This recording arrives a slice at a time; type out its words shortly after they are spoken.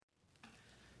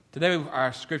Today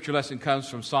our scripture lesson comes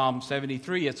from Psalm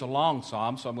 73. It's a long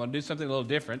psalm, so I'm going to do something a little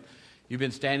different. You've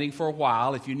been standing for a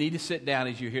while. If you need to sit down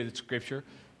as you hear the scripture,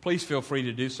 please feel free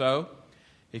to do so.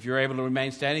 If you're able to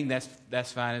remain standing,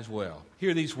 that's fine as well.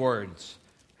 Hear these words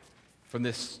from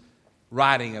this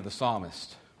writing of the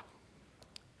psalmist.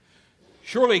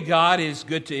 Surely God is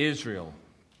good to Israel,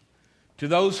 to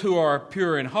those who are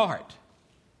pure in heart.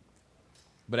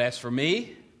 But as for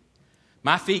me,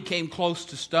 my feet came close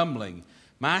to stumbling.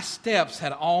 My steps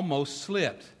had almost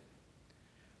slipped.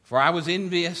 For I was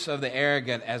envious of the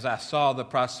arrogant as I saw the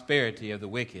prosperity of the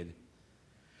wicked.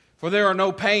 For there are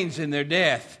no pains in their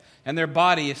death, and their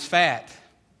body is fat.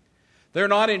 They're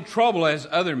not in trouble as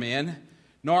other men,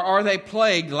 nor are they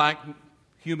plagued like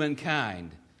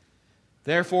humankind.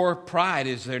 Therefore pride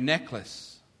is their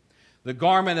necklace. The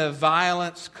garment of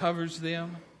violence covers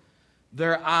them.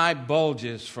 Their eye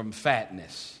bulges from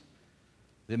fatness.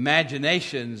 The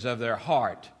imaginations of their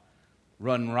heart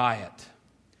run riot.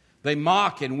 They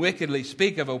mock and wickedly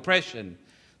speak of oppression.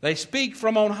 They speak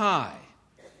from on high.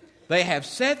 They have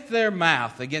set their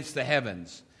mouth against the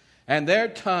heavens, and their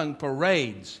tongue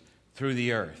parades through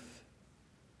the earth.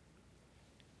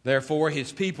 Therefore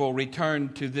his people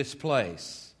return to this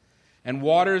place, and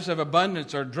waters of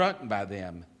abundance are drunk by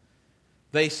them.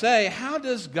 They say, how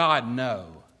does God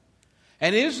know?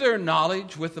 And is there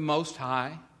knowledge with the Most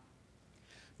High?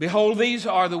 Behold, these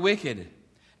are the wicked,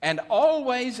 and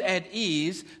always at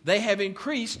ease they have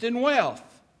increased in wealth.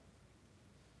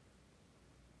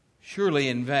 Surely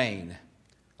in vain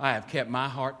I have kept my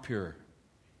heart pure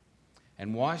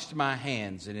and washed my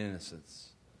hands in innocence.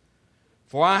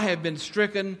 For I have been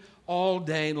stricken all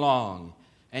day long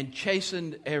and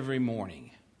chastened every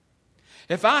morning.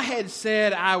 If I had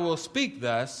said, I will speak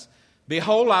thus,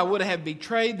 behold, I would have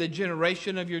betrayed the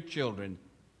generation of your children.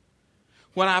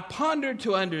 When I pondered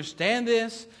to understand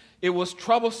this, it was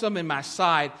troublesome in my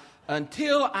sight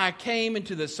until I came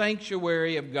into the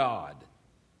sanctuary of God.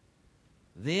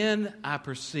 Then I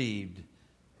perceived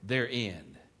their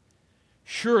end.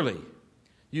 Surely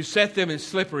you set them in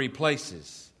slippery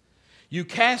places. You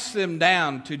cast them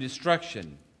down to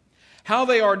destruction. How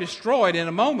they are destroyed in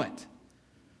a moment.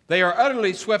 They are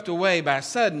utterly swept away by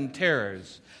sudden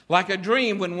terrors. Like a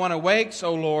dream when one awakes,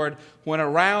 O Lord, when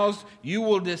aroused, you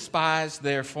will despise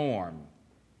their form.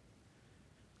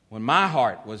 When my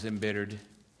heart was embittered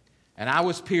and I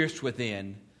was pierced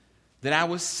within, then I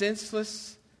was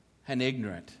senseless and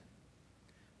ignorant.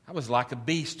 I was like a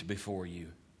beast before you.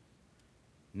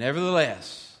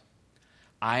 Nevertheless,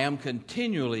 I am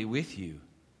continually with you.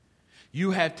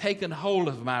 You have taken hold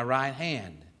of my right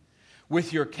hand.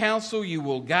 With your counsel you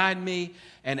will guide me,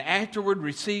 and afterward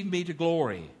receive me to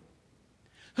glory.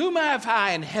 Whom have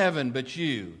I in heaven but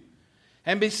you?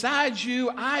 And besides you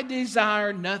I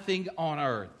desire nothing on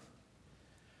earth.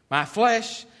 My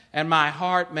flesh and my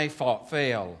heart may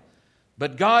fail,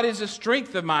 but God is the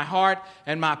strength of my heart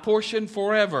and my portion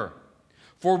forever.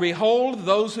 For behold,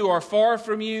 those who are far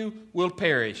from you will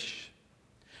perish.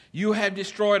 You have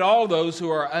destroyed all those who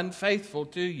are unfaithful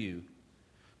to you.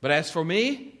 But as for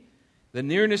me, the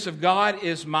nearness of God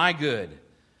is my good.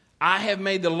 I have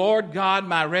made the Lord God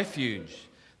my refuge,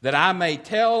 that I may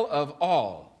tell of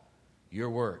all your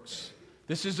works.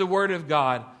 This is the word of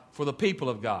God for the people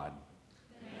of God.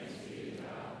 Thanks be to God.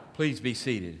 Please be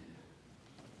seated.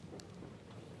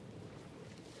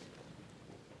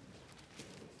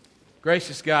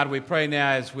 Gracious God, we pray now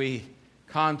as we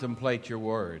contemplate your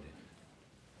word,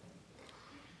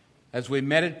 as we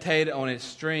meditate on its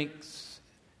strengths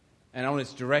and on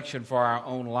its direction for our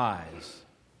own lives,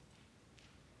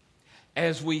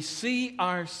 as we see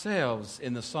ourselves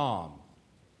in the psalm,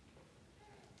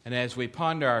 and as we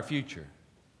ponder our future,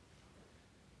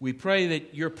 we pray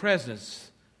that your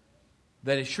presence,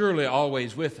 that is surely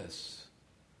always with us,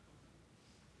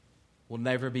 will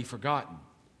never be forgotten.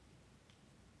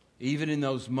 Even in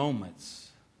those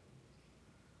moments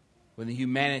when the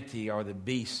humanity or the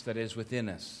beast that is within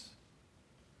us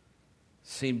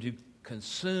seem to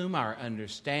consume our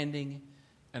understanding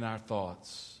and our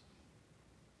thoughts.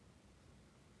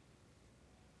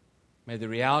 May the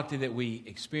reality that we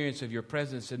experience of your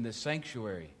presence in this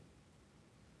sanctuary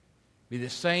be the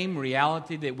same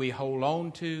reality that we hold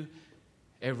on to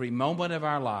every moment of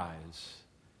our lives.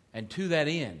 And to that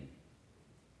end,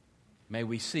 may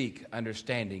we seek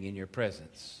understanding in your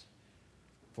presence.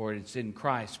 For it's in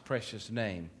Christ's precious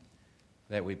name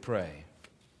that we pray.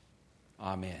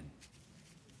 Amen.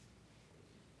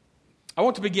 I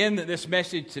want to begin this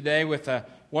message today with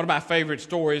one of my favorite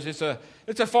stories. It's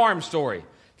a farm story.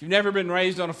 If you've never been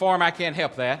raised on a farm, I can't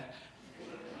help that.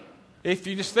 If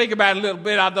you just think about it a little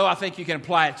bit, although I think you can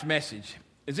apply its message.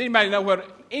 Does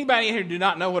anybody in here do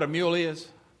not know what a mule is?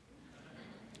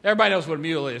 Everybody knows what a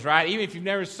mule is, right? Even if you've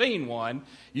never seen one,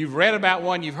 you've read about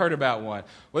one, you've heard about one.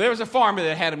 Well, there was a farmer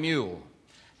that had a mule.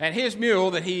 And his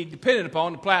mule that he depended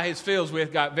upon to plow his fields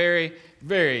with got very,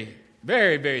 very,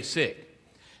 very, very sick.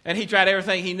 And he tried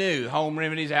everything he knew, home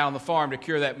remedies out on the farm to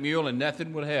cure that mule, and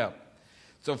nothing would help.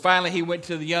 So finally he went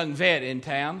to the young vet in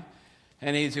town.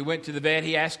 And as he went to the vet,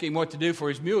 he asked him what to do for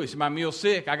his mule. He said, my mule's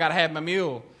sick. I got to have my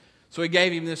mule. So he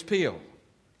gave him this pill.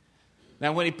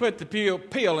 Now, when he put the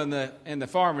pill in the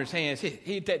farmer's hands,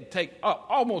 he'd take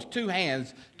almost 2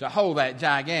 hands to hold that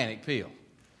gigantic pill.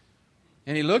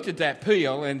 And he looked at that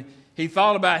pill, and he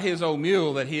thought about his old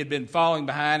mule that he had been falling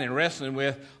behind and wrestling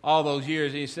with all those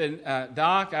years. And he said,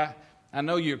 Doc, I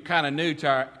know you're kind of new to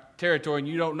our territory and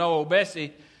you don't know old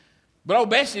Bessie, but old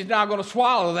Bessie's not going to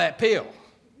swallow that pill.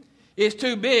 It's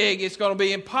too big. It's going to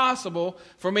be impossible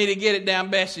for me to get it down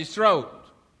Bessie's throat.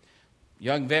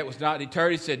 Young vet was not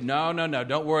deterred. He said, no,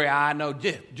 don't worry. I know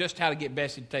just how to get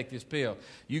Bessie to take this pill.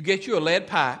 You get you a lead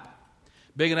pipe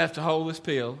big enough to hold this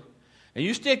pill, and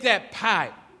you stick that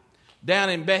pipe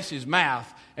down in Bessie's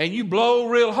mouth, and you blow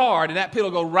real hard, and that pill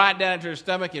will go right down into her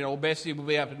stomach, and old Bessie will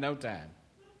be up in no time.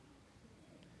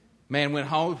 Man went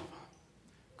home,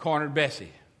 cornered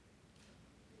Bessie,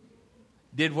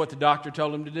 did what the doctor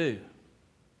told him to do.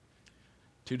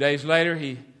 2 days later,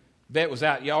 vet was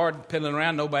out yard piddling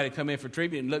around. Nobody had come in for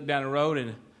treatment, and looked down the road,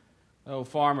 and the old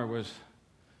farmer was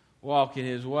walking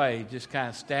his way, just kind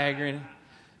of staggering.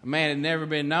 A man had never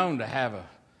been known to have a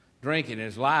drink in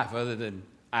his life other than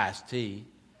iced tea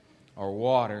or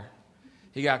water.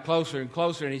 He got closer and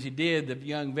closer, and as he did, the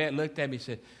young vet looked at me and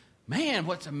said, man,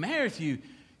 what's the matter with you?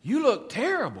 You look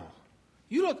terrible.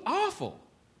 You look awful.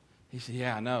 He said,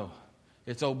 yeah, I know.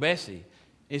 It's old Bessie.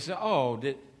 He said, oh,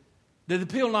 did the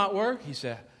pill not work? He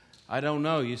said, I don't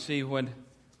know. You see, when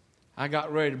I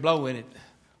got ready to blow in it,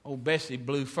 old Bessie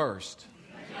blew first.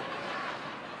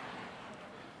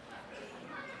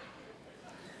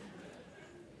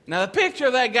 Now, the picture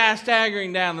of that guy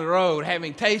staggering down the road,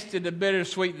 having tasted the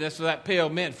bittersweetness of that pill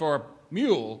meant for a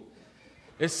mule,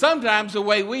 is sometimes the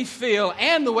way we feel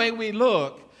and the way we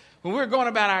look when we're going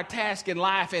about our task in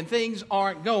life and things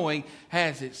aren't going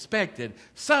as expected.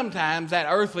 Sometimes that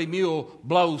earthly mule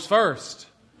blows first.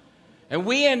 And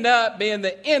we end up being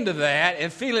the end of that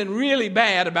and feeling really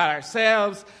bad about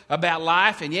ourselves, about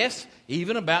life, and yes,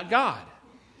 even about God.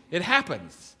 It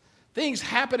happens. Things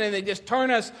happen and they just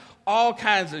turn us all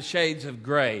kinds of shades of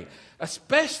gray,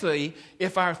 especially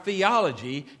if our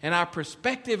theology and our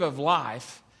perspective of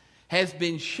life has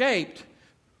been shaped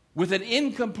with an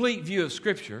incomplete view of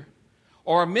Scripture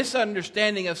or a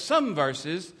misunderstanding of some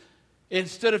verses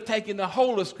instead of taking the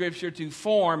whole of Scripture to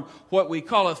form what we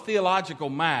call a theological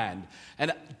mind,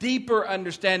 and a deeper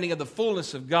understanding of the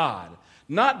fullness of God,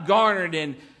 not garnered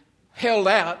and held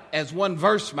out as one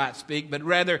verse might speak, but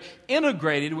rather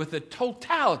integrated with the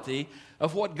totality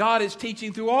of what God is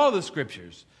teaching through all the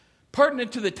Scriptures,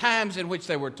 pertinent to the times in which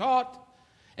they were taught,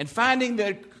 and finding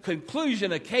the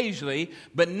conclusion occasionally,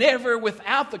 but never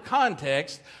without the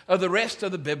context of the rest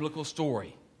of the biblical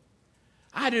story.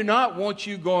 I do not want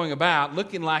you going about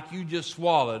looking like you just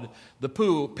swallowed the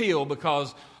pill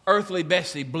because earthly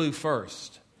Bessie blew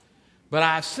first. But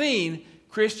I've seen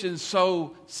Christians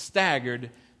so staggered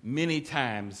many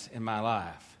times in my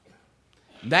life.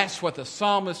 That's what the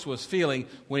psalmist was feeling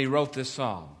when he wrote this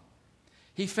psalm.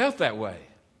 He felt that way.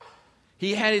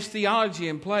 He had his theology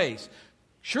in place.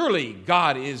 Surely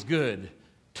God is good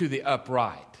to the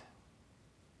upright.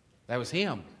 That was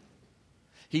him.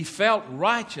 He felt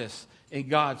righteous in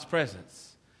God's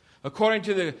presence. According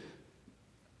to the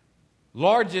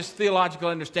largest theological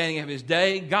understanding of his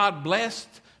day, God blessed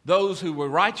those who were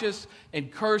righteous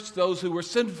and cursed those who were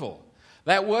sinful.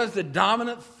 That was the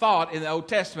dominant thought in the Old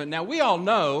Testament. Now, we all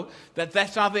know that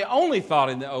that's not the only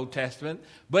thought in the Old Testament,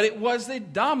 but it was the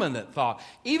dominant thought.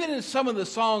 Even in some of the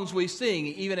songs we sing,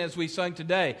 even as we sing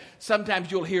today,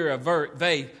 sometimes you'll hear a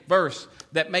verse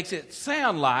that makes it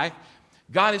sound like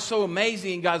God is so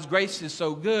amazing and God's grace is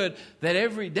so good that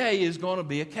every day is going to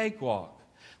be a cakewalk.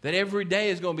 That every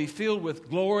day is going to be filled with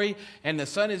glory and the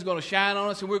sun is going to shine on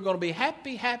us and we're going to be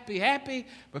happy, happy, happy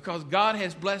because God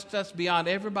has blessed us beyond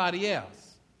everybody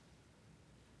else.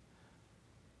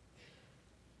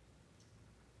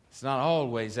 It's not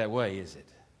always that way, is it?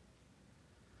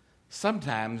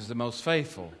 Sometimes the most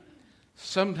faithful,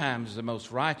 sometimes the most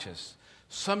righteous,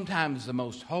 sometimes the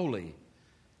most holy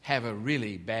have a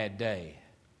really bad day.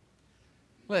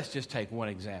 Let's just take one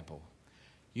example.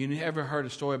 You ever heard a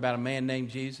story about a man named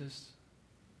Jesus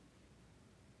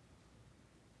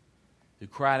who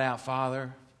cried out,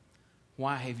 Father,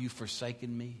 why have you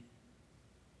forsaken me?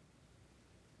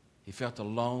 He felt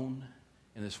alone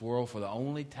in this world for the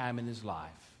only time in his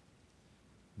life.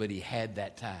 But he had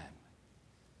that time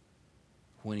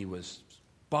when his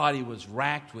body was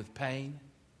racked with pain,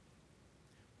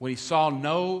 when he saw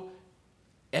no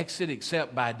exit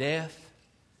except by death,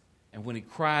 and when he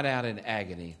cried out in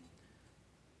agony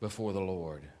before the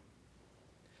Lord.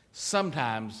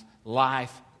 Sometimes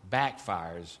life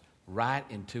backfires right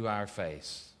into our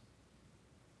face.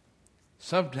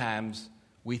 Sometimes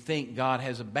we think God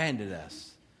has abandoned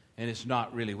us and is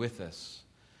not really with us.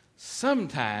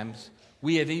 Sometimes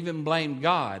we have even blamed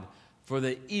God for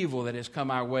the evil that has come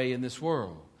our way in this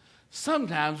world.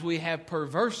 Sometimes we have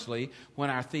perversely, when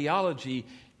our theology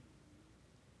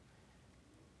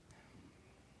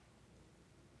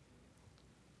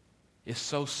is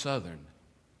so southern,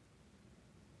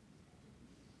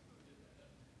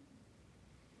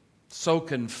 so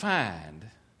confined,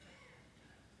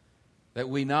 that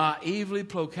we naively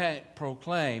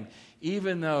proclaim,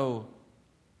 even though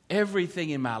everything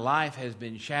in my life has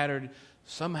been shattered,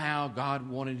 somehow God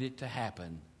wanted it to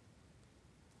happen.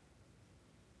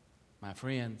 My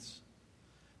friends,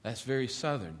 that's very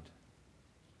southern.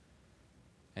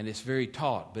 And it's very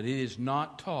taught, but it is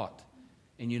not taught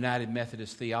in United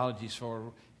Methodist theologies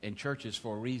and churches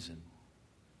for a reason.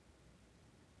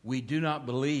 We do not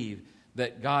believe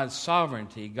that God's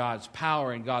sovereignty, God's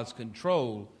power, and God's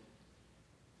control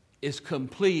is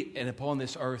complete and upon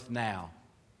this earth now.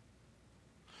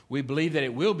 We believe that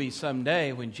it will be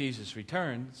someday when Jesus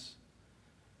returns.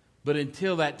 But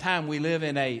until that time, we live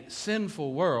in a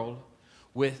sinful world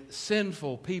with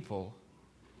sinful people,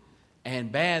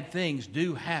 and bad things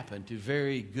do happen to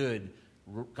very good,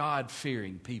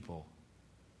 God-fearing people.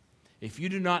 If you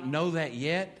do not know that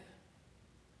yet,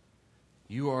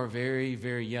 you are very,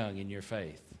 very young in your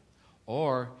faith.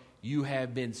 Or you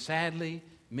have been sadly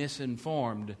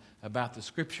misinformed about the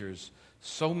Scriptures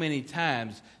so many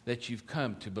times that you've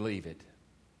come to believe it.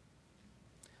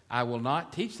 I will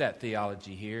not teach that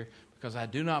theology here because I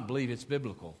do not believe it's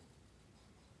biblical.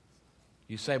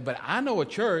 You say, but I know a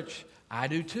church. I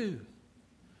do too.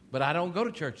 But I don't go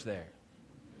to church there.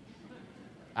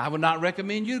 I would not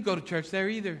recommend you to go to church there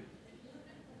either.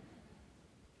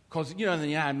 Because, in the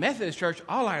United Methodist Church,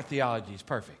 all our theology is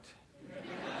perfect.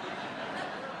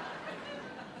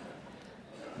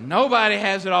 Nobody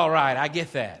has it all right. I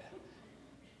get that.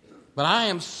 But I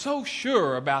am so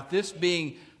sure about this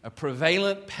being a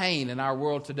prevalent pain in our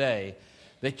world today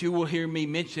that you will hear me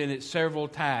mention it several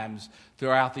times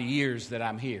throughout the years that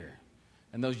I'm here.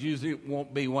 And those usually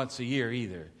won't be once a year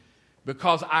either.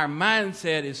 Because our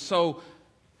mindset is so,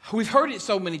 we've heard it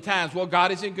so many times, well,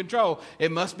 God is in control.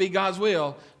 It must be God's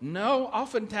will. No,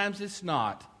 oftentimes it's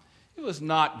not. It was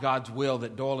not God's will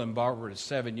that Doyle and Barbara's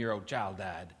 7-year-old child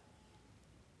died.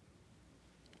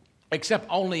 Except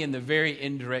only in the very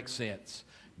indirect sense.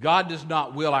 God does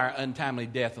not will our untimely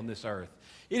death on this earth.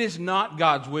 It is not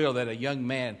God's will that a young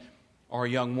man or a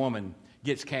young woman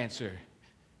gets cancer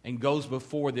and goes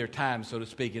before their time, so to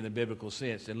speak, in the biblical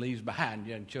sense, and leaves behind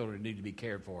young children who need to be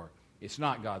cared for. It's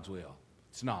not God's will.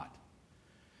 It's not.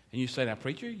 And you say, now,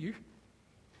 preacher, you're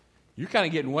kind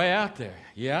of getting way out there.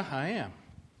 Yeah, I am.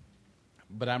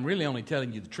 But I'm really only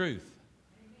telling you the truth.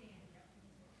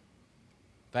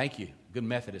 Thank you. Good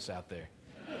Methodists out there.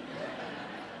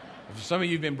 If some of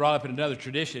you have been brought up in another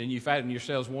tradition and you find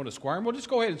yourselves want to squirm, well, just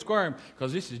go ahead and squirm,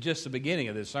 because this is just the beginning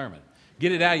of this sermon.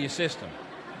 Get it out of your system.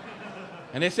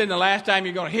 And this isn't the last time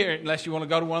you're going to hear it unless you want to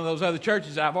go to one of those other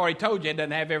churches. I've already told you it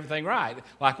doesn't have everything right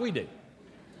like we do.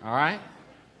 All right?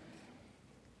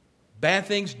 Bad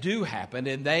things do happen,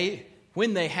 and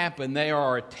when they happen, they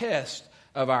are a test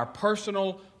of our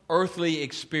personal earthly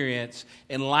experience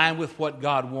in line with what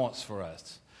God wants for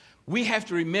us. We have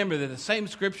to remember that the same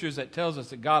Scriptures that tells us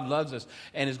that God loves us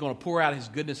and is going to pour out His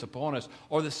goodness upon us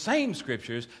are the same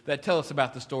Scriptures that tell us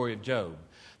about the story of Job.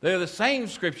 They're the same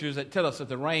Scriptures that tell us that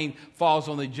the rain falls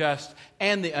on the just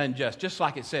and the unjust, just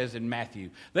like it says in Matthew.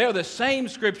 They are the same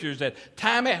Scriptures that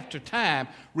time after time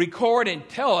record and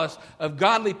tell us of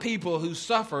godly people who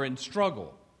suffer and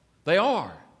struggle. They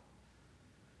are.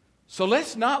 So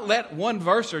let's not let one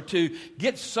verse or two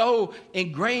get so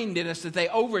ingrained in us that they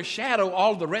overshadow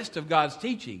all the rest of God's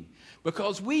teaching.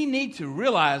 Because we need to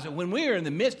realize that when we are in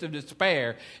the midst of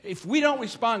despair, if we don't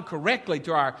respond correctly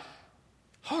to our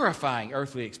horrifying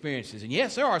earthly experiences, and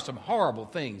yes, there are some horrible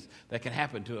things that can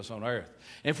happen to us on earth.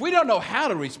 And if we don't know how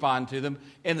to respond to them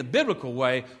in the biblical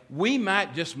way, we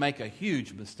might just make a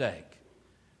huge mistake.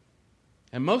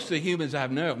 And most of the humans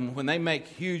I've known, when they make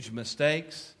huge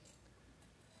mistakes,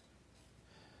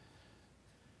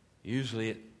 usually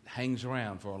it hangs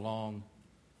around for a long,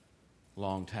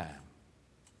 long time.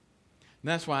 And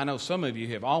that's why I know some of you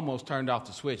have almost turned off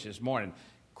the switch this morning.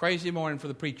 Crazy morning for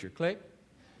the preacher. Click.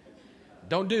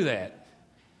 Don't do that.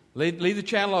 Leave the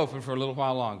channel open for a little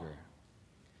while longer.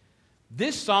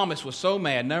 This psalmist was so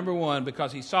mad, number one,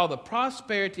 because he saw the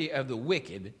prosperity of the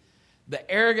wicked,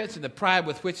 the arrogance and the pride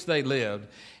with which they lived,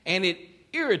 and it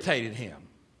irritated him.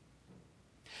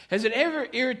 Has it ever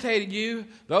irritated you,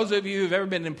 those of you who have ever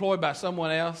been employed by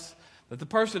someone else, that the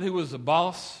person who was the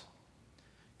boss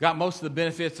got most of the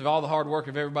benefits of all the hard work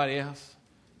of everybody else?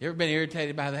 You ever been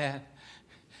irritated by that?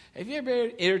 Have you ever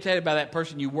been irritated by that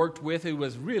person you worked with who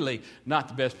was really not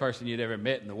the best person you'd ever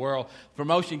met in the world?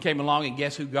 Promotion came along and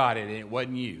guess who got it? And it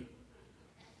wasn't you.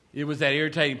 It was that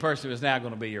irritating person who was now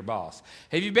going to be your boss.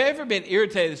 Have you ever been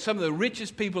irritated that some of the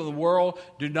richest people in the world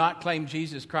do not claim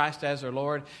Jesus Christ as their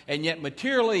Lord, and yet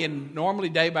materially and normally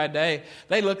day by day,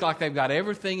 they look like they've got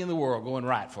everything in the world going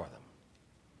right for them?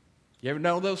 You ever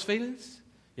know those feelings?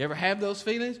 You ever have those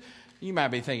feelings? You might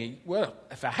be thinking, well,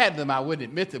 if I had them, I wouldn't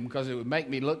admit them because it would make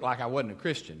me look like I wasn't a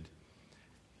Christian.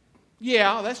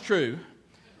 Yeah, that's true.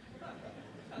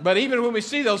 But even when we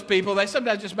see those people, they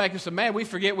sometimes just make us so mad we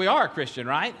forget we are a Christian,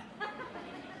 right?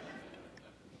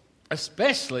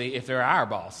 Especially if they're our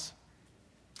boss.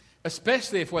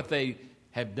 Especially if what they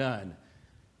have done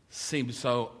seems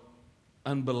so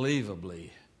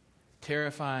unbelievably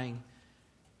terrifying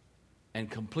and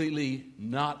completely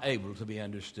not able to be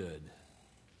understood.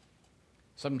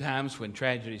 Sometimes when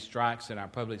tragedy strikes in our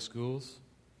public schools,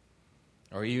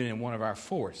 or even in one of our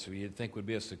forts, where you'd think would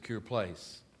be a secure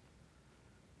place,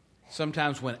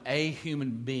 sometimes when a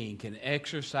human being can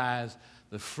exercise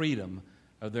the freedom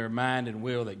of their mind and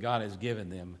will that God has given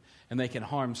them, and they can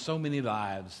harm so many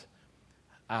lives,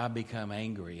 I become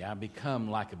angry. I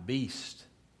become like a beast,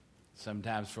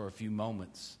 sometimes for a few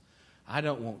moments. I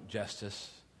don't want justice.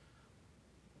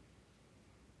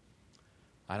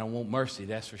 I don't want mercy,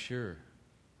 that's for sure.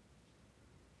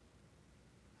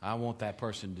 I want that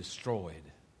person destroyed.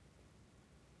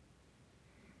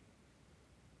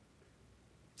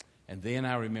 And then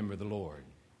I remember the Lord.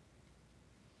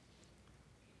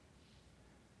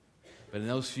 But in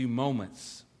those few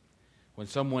moments when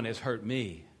someone has hurt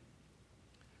me,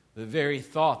 the very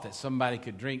thought that somebody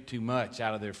could drink too much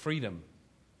out of their freedom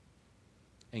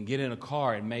and get in a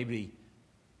car and maybe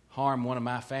harm one of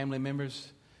my family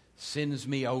members sends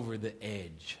me over the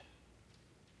edge.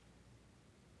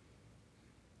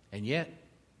 And yet,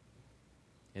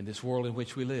 in this world in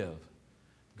which we live,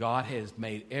 God has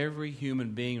made every human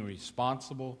being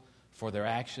responsible for their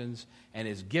actions and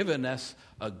has given us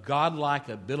a godlike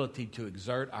ability to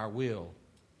exert our will.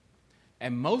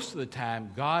 And most of the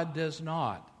time, God does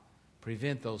not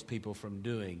prevent those people from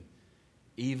doing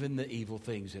even the evil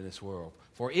things in this world.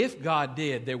 For if God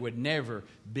did, there would never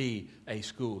be a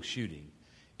school shooting.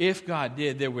 If God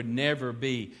did, there would never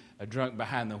be a drunk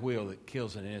behind the wheel that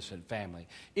kills an innocent family.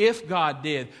 If God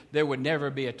did, there would never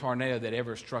be a tornado that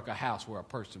ever struck a house where a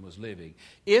person was living.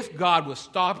 If God was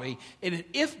stopping, and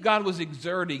if God was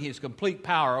exerting His complete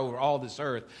power over all this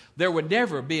earth, there would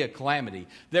never be a calamity.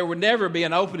 There would never be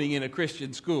an opening in a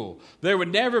Christian school. There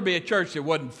would never be a church that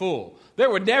wasn't full.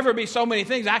 There would never be so many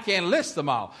things, I can't list them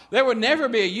all. There would never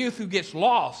be a youth who gets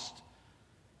lost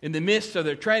in the midst of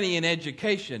their training and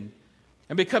education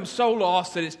and become so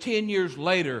lost that it's 10 years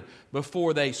later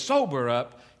before they sober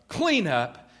up, clean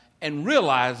up, and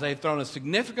realize they've thrown a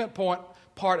significant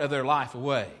part of their life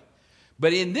away.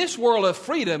 But in this world of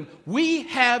freedom, we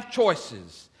have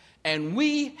choices, and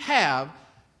we have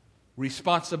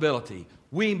responsibility.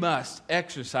 We must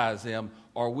exercise them,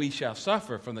 or we shall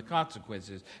suffer from the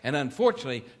consequences. And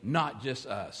unfortunately, not just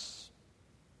us,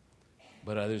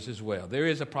 but others as well. There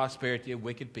is a prosperity of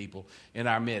wicked people in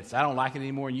our midst. I don't like it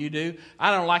any more than you do.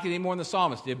 I don't like it any more than the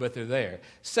psalmist did, but they're there.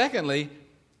 Secondly,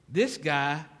 this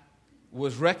guy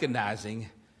was recognizing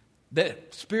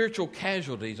that spiritual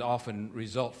casualties often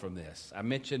result from this. I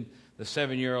mentioned the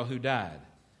 7-year-old who died.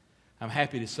 I'm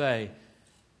happy to say,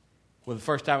 well, the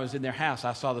first time I was in their house,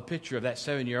 I saw the picture of that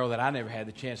 7-year-old that I never had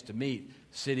the chance to meet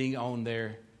sitting on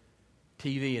their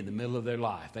TV in the middle of their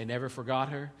life. They never forgot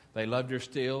her. They loved her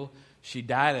still. She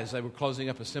died as they were closing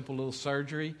up a simple little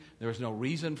surgery. There was no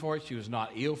reason for it. She was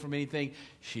not ill from anything.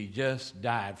 She just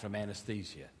died from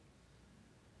anesthesia.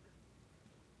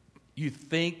 You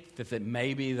think that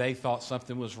maybe they thought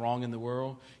something was wrong in the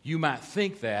world? You might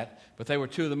think that, but they were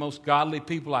two of the most godly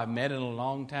people I've met in a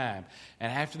long time.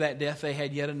 And after that death, they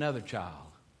had yet another child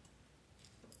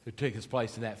who took his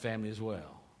place in that family as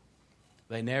well.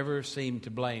 They never seemed to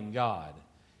blame God,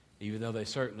 even though they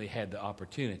certainly had the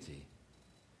opportunity.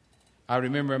 I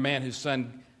remember a man whose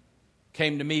son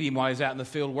came to meet him while he was out in the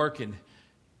field working,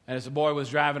 And as the boy was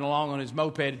driving along on his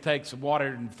moped to take some water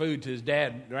and food to his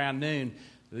dad around noon,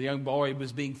 the young boy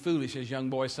was being foolish, as young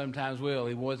boys sometimes will.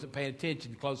 He wasn't paying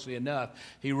attention closely enough.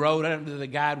 He rode under the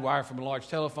guide wire from a large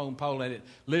telephone pole, and it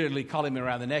literally caught him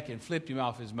around the neck and flipped him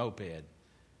off his moped.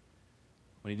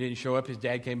 When he didn't show up, his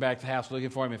dad came back to the house looking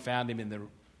for him and found him in the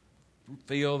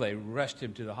field. They rushed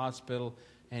him to the hospital,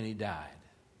 and he died.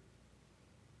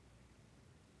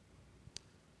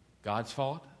 God's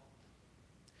fault?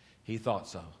 He thought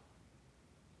so.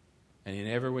 And he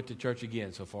never went to church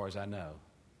again, so far as I know.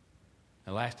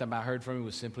 The last time I heard from him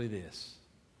was simply this: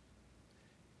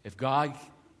 if God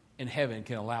in heaven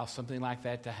can allow something like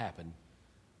that to happen,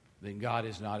 then God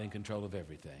is not in control of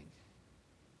everything.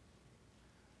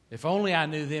 If only I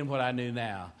knew then what I knew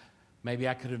now, maybe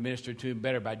I could have ministered to him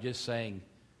better by just saying,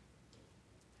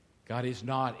 God is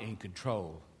not in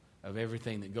control of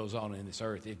everything that goes on in this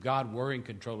earth. If God were in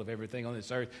control of everything on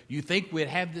this earth, you think we'd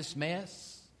have this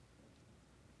mess?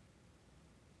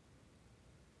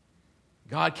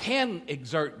 God can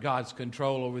exert God's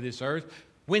control over this earth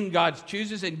when God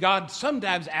chooses, and God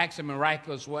sometimes acts in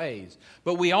miraculous ways.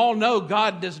 But we all know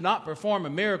God does not perform a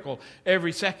miracle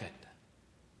every second.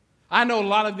 I know a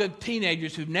lot of good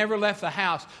teenagers who've never left the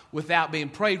house without being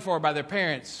prayed for by their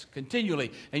parents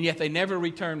continually, and yet they never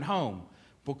returned home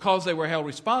because they were held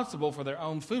responsible for their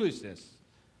own foolishness,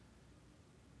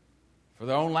 for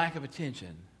their own lack of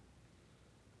attention,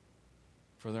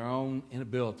 for their own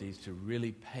inabilities to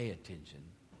really pay attention.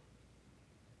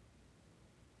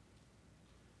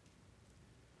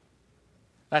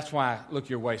 That's why I look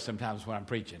your way sometimes when I'm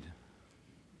preaching.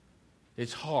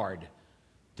 It's hard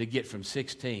to get from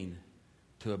 16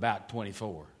 to about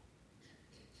 24.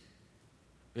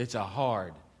 It's a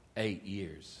hard 8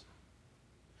 years.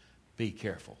 Be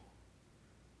careful.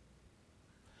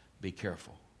 Be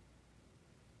careful.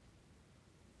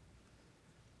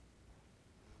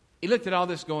 He looked at all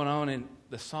this going on, and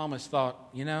the psalmist thought,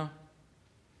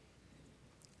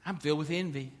 I'm filled with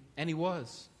envy. And he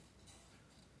was.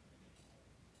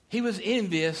 He was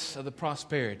envious of the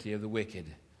prosperity of the wicked.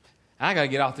 I got to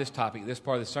get off this topic, this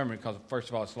part of the sermon, because first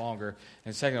of all, it's longer,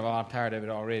 and second of all, I'm tired of it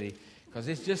already, because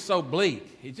it's just so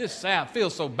bleak. It just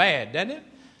feels so bad, doesn't it?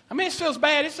 I mean, it feels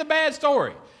bad. It's a bad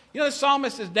story. The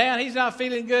psalmist is down. He's not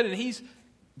feeling good, and he's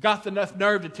got enough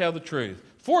nerve to tell the truth.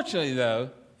 Fortunately, though,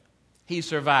 he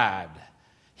survived.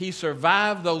 He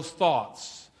survived those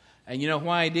thoughts. And you know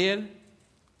why he did?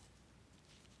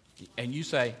 And you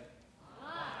say,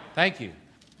 thank you.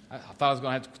 I thought I was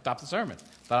going to have to stop the sermon.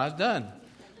 Thought I was done.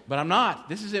 But I'm not.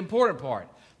 This is the important part.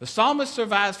 The psalmist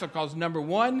survives because, number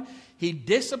one, he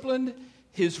disciplined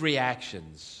his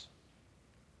reactions.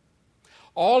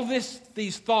 All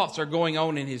these thoughts are going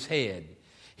on in his head.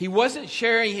 He wasn't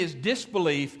sharing his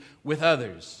disbelief with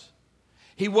others.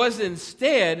 He was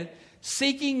instead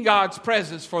seeking God's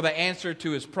presence for the answer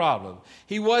to his problem.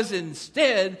 He was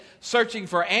instead searching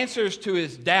for answers to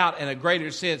his doubt and a greater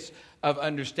sense of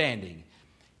understanding.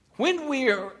 When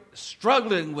we are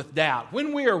struggling with doubt,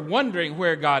 when we are wondering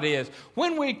where God is,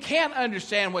 when we can't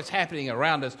understand what's happening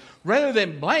around us, rather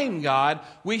than blame God,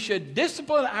 we should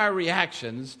discipline our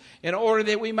reactions in order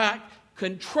that we might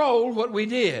control what we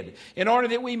did, in order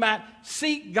that we might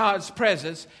seek God's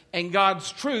presence and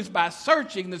God's truth by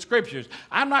searching the Scriptures.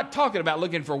 I'm not talking about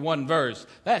looking for one verse.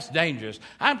 That's dangerous.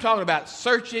 I'm talking about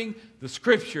searching the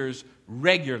Scriptures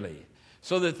regularly,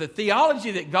 so that the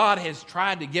theology that God has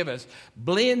tried to give us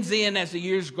blends in as the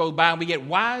years go by, and we get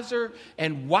wiser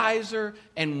and wiser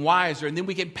and wiser. And then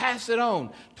we can pass it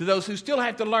on to those who still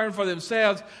have to learn for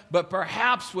themselves, but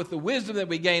perhaps with the wisdom that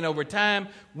we gain over time,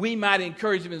 we might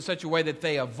encourage them in such a way that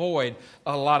they avoid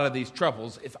a lot of these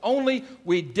troubles. If only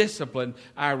we discipline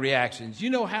our reactions.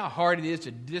 You know how hard it is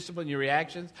to discipline your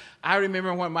reactions? I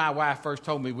remember when my wife first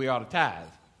told me we ought to tithe.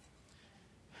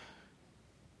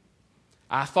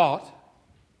 I thought,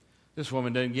 this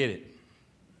woman doesn't get it.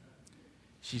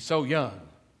 She's so young.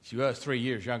 She was 3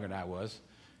 years younger than I was.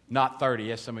 Not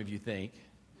 30, as some of you think.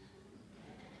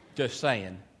 Just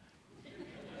saying.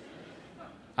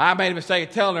 I made a mistake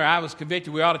of telling her I was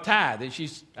convicted we ought to tithe.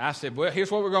 And I said, well, here's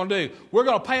what we're going to do. We're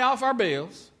going to pay off our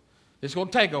bills. It's going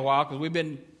to take a while because we've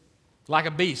been like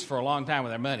a beast for a long time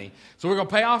with our money. So we're going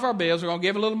to pay off our bills. We're going to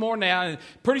give a little more now. And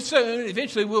pretty soon,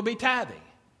 eventually, we'll be tithing.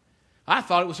 I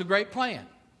thought it was a great plan.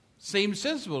 Seemed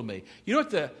sensible to me. You know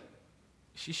what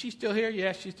she's still here?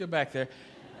 Yeah, she's still back there.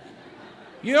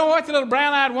 You know what the little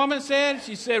brown-eyed woman said?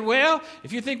 She said, well,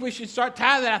 if you think we should start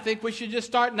tithing, I think we should just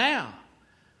start now.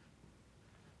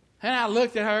 And I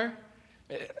looked at her,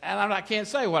 and I can't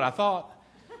say what I thought.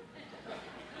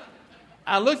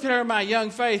 I looked at her in my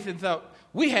young faith and thought,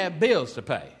 we have bills to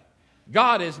pay.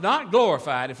 God is not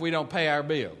glorified if we don't pay our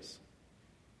bills.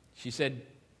 She said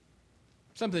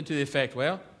something to the effect,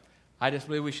 well, I just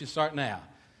believe we should start now.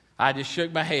 I just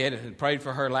shook my head and prayed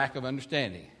for her lack of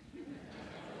understanding.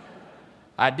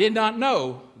 I did not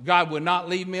know God would not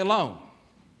leave me alone.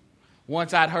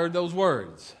 Once I'd heard those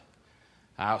words,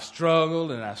 I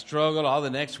struggled and I struggled all the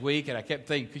next week, and I kept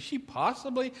thinking, could she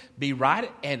possibly be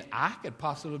right and I could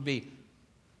possibly be?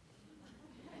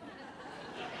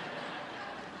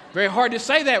 Very hard to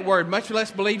say that word, much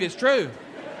less believe it's true.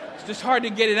 It's just hard to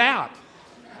get it out.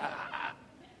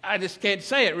 I just can't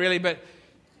say it really, but...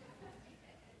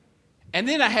 And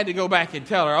then I had to go back and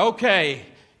tell her, okay,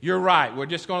 you're right. We're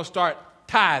just going to start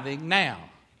tithing now.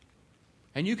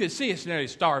 And you could see it's nearly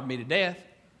starved me to death.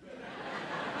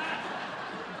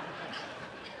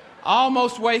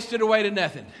 Almost wasted away to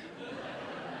nothing.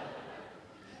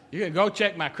 You can go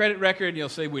check my credit record and you'll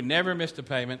see we never missed a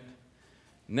payment.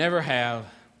 Never have.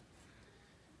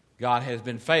 God has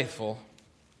been faithful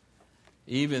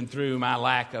even through my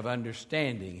lack of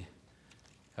understanding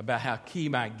about how key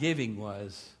my giving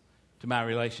was to my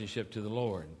relationship to the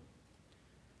Lord.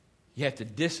 You have to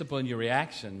discipline your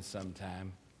reactions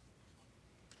sometime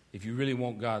if you really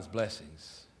want God's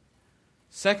blessings.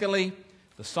 Secondly,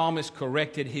 the psalmist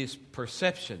corrected his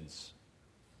perceptions.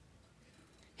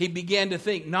 He began to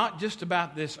think not just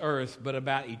about this earth, but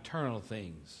about eternal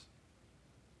things.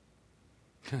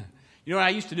 You know what I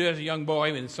used to do as a young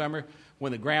boy in the summer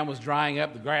when the ground was drying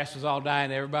up, the grass was all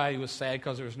dying, everybody was sad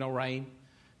because there was no rain?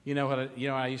 You know what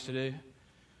I used to do?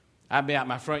 I'd be out in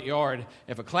my front yard.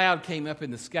 If a cloud came up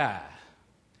in the sky,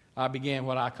 I began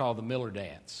what I call the Miller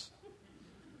dance.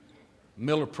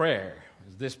 Miller prayer. It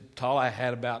was this tall. I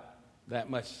had about that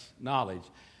much knowledge.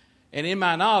 And in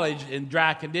my knowledge, in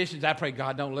dry conditions, I pray,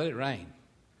 God, don't let it rain.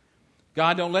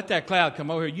 God, don't let that cloud come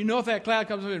over here. You know if that cloud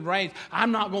comes over and rains,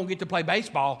 I'm not going to get to play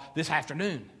baseball this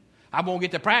afternoon. I won't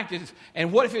get to practice.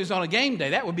 And what if it was on a game day?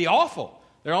 That would be awful.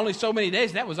 There are only so many days,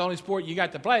 and that was the only sport you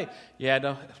got to play.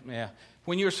 Yeah.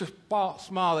 When you were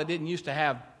small, they didn't used to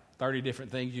have 30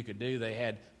 different things you could do. They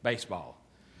had baseball.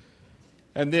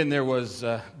 And then there was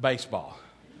baseball.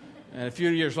 And a few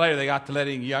years later, they got to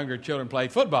letting younger children play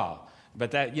football.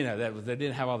 But they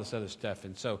didn't have all this other stuff.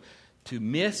 And so to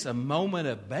miss a moment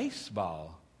of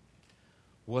baseball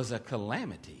was a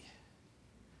calamity.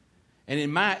 And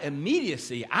in my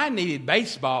immediacy, I needed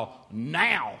baseball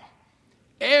now.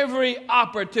 Every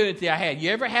opportunity I had.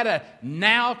 You ever had a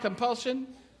now compulsion?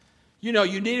 You know,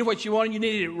 you needed what you wanted, you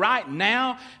needed it right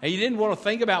now, and you didn't want to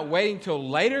think about waiting till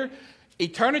later.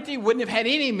 Eternity wouldn't have had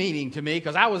any meaning to me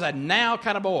because I was a now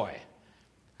kind of boy.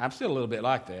 I'm still a little bit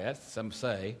like that, some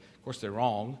say. Of course, they're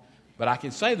wrong. But I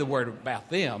can say the word about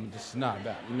them, just not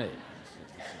about me.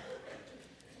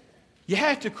 You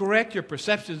have to correct your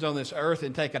perceptions on this earth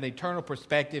and take an eternal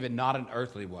perspective and not an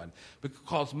earthly one.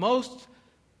 Because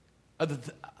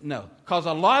because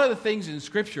a lot of the things in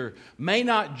Scripture may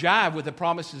not jive with the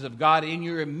promises of God in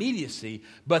your immediacy,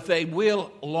 but they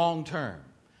will long term.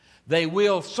 They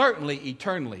will certainly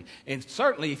eternally. And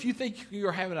certainly, if you think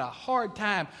you're having a hard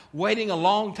time waiting a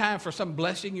long time for some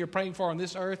blessing you're praying for on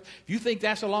this earth, if you think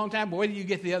that's a long time, wait till you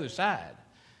get to the other side.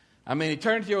 I mean,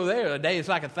 eternity over there, a day is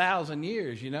like 1,000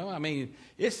 years, you know. I mean,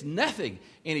 it's nothing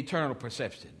in eternal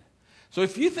perception. So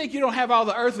if you think you don't have all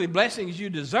the earthly blessings you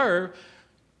deserve,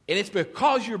 and it's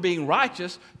because you're being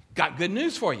righteous, got good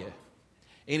news for you.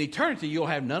 In eternity, you'll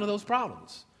have none of those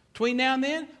problems. Between now and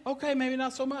then, okay, maybe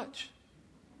not so much.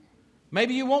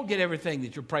 Maybe you won't get everything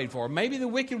that you're prayed for. Maybe the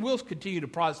wicked will continue to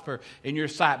prosper in your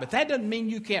sight. But that doesn't mean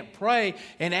you can't pray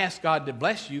and ask God to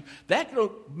bless you. That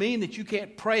don't mean that you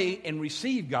can't pray and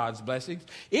receive God's blessings.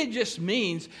 It just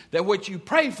means that what you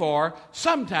pray for,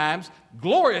 sometimes,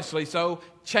 gloriously so,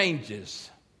 changes.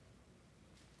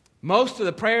 Most of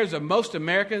the prayers of most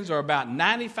Americans are about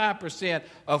 95%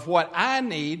 of what I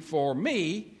need for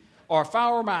me, or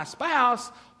for my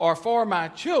spouse, or for my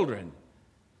children,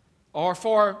 or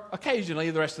for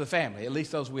occasionally the rest of the family, at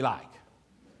least those we like.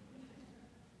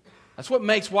 That's what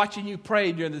makes watching you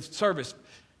pray during the service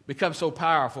become so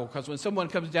powerful, because when someone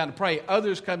comes down to pray,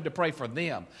 others come to pray for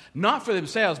them. Not for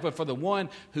themselves, but for the one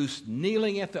who's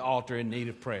kneeling at the altar in need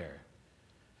of prayer.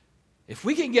 If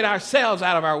we can get ourselves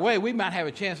out of our way, we might have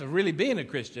a chance of really being a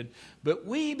Christian, but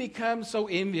we become so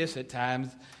envious at times.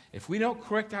 If we don't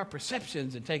correct our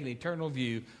perceptions and take an eternal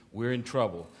view, we're in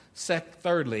trouble.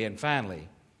 Thirdly and finally,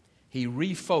 he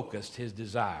refocused his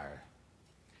desire.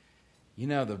 You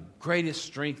know, the greatest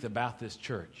strength about this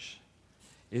church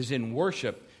is in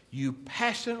worship, you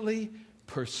passionately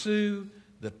pursue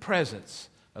the presence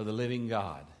of the living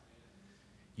God.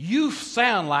 You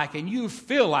sound like and you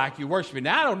feel like you're worshiping.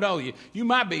 Now, I don't know you. You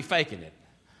might be faking it.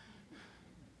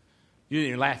 You didn't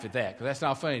even laugh at that because that's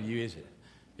not funny to you, is it?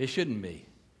 It shouldn't be.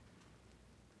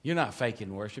 You're not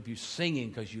faking worship. You're singing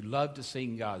because you love to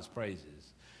sing God's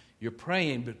praises. You're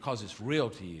praying because it's real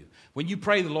to you. When you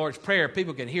pray the Lord's Prayer,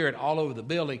 people can hear it all over the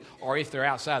building, or if they're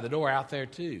outside the door, out there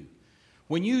too.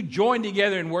 When you join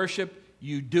together in worship,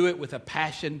 you do it with a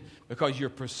passion because you're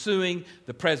pursuing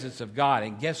the presence of God.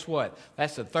 And guess what?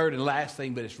 That's the third and last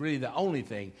thing, but it's really the only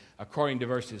thing according to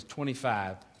verses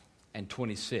 25 and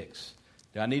 26.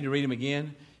 Do I need to read them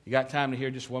again? You got time to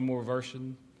hear just one more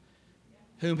version?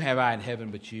 Whom have I in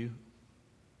heaven but you?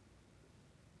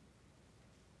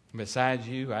 Besides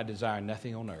you, I desire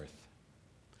nothing on earth.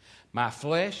 My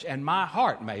flesh and my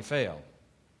heart may fail,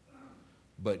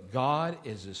 but God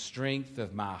is the strength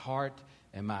of my heart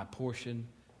and my portion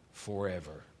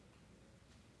forever.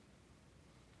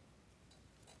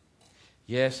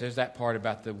 Yes, there's that part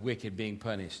about the wicked being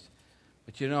punished.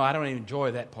 But I don't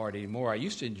enjoy that part anymore. I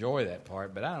used to enjoy that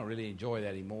part, but I don't really enjoy that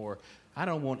anymore. I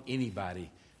don't want anybody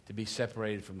to be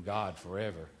separated from God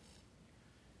forever.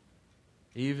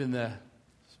 Even the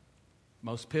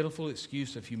most pitiful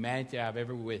excuse of humanity I've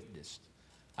ever witnessed,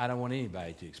 I don't want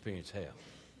anybody to experience hell.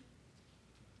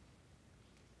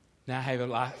 Now I have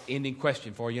an ending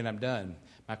question for you, and I'm done.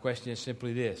 My question is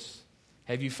simply this.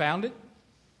 Have you found it?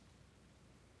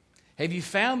 Have you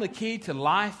found the key to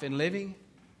life and living?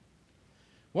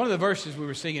 One of the verses we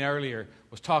were singing earlier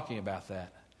was talking about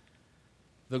that.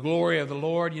 The glory of the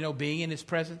Lord, being in His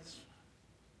presence.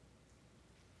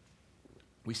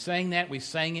 We sang that. We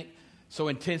sang it so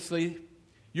intensely.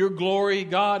 Your glory,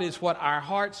 God, is what our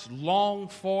hearts long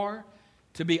for,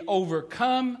 to be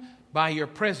overcome by your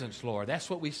presence, Lord. That's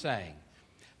what we sang.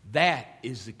 That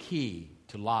is the key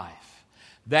to life.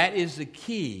 That is the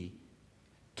key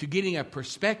to getting a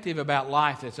perspective about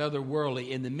life that's otherworldly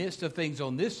in the midst of things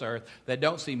on this earth that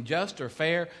don't seem just or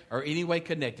fair or any way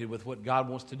connected with what God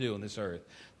wants to do on this earth.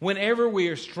 Whenever we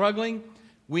are struggling,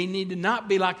 we need to not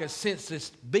be like a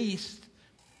senseless beast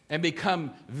and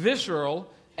become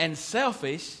visceral and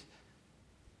selfish.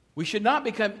 We should not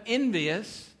become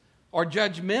envious or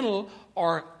judgmental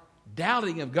or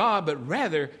doubting of God, but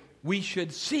rather we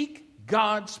should seek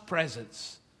God's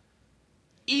presence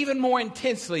even more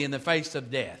intensely in the face of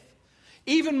death,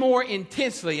 even more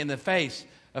intensely in the face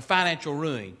of financial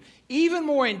ruin, even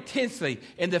more intensely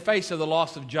in the face of the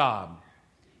loss of job,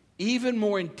 even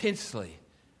more intensely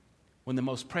when the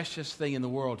most precious thing in the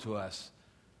world to us,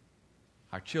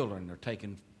 our children, are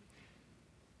taken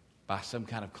by some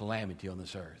kind of calamity on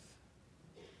this earth.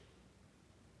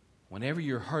 Whenever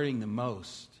you're hurting the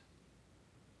most,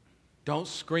 don't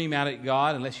scream out at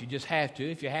God unless you just have to.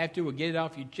 If you have to, we'll get it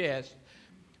off your chest.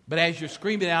 But as you're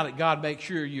screaming out at God, make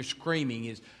sure your screaming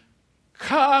is,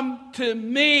 come to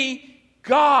me,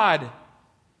 God.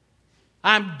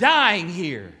 I'm dying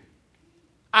here.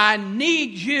 I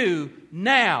need you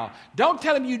now. Don't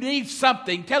tell him you need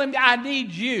something. Tell him I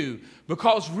need you.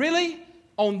 Because really,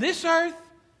 on this earth,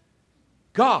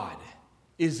 God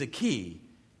is the key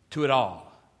to it all.